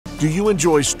Do you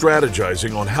enjoy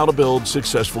strategizing on how to build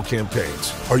successful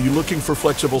campaigns? Are you looking for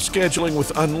flexible scheduling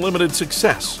with unlimited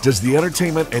success? Does the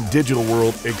entertainment and digital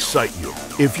world excite you?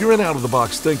 If you're an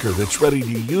out-of-the-box thinker that's ready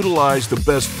to utilize the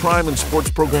best prime and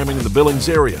sports programming in the Billings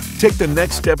area, take the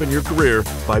next step in your career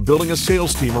by building a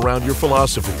sales team around your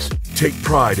philosophies. Take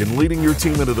pride in leading your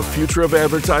team into the future of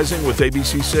advertising with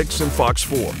ABC6 and Fox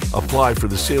 4. Apply for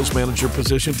the Sales Manager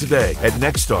position today at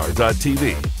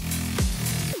nextstar.tv.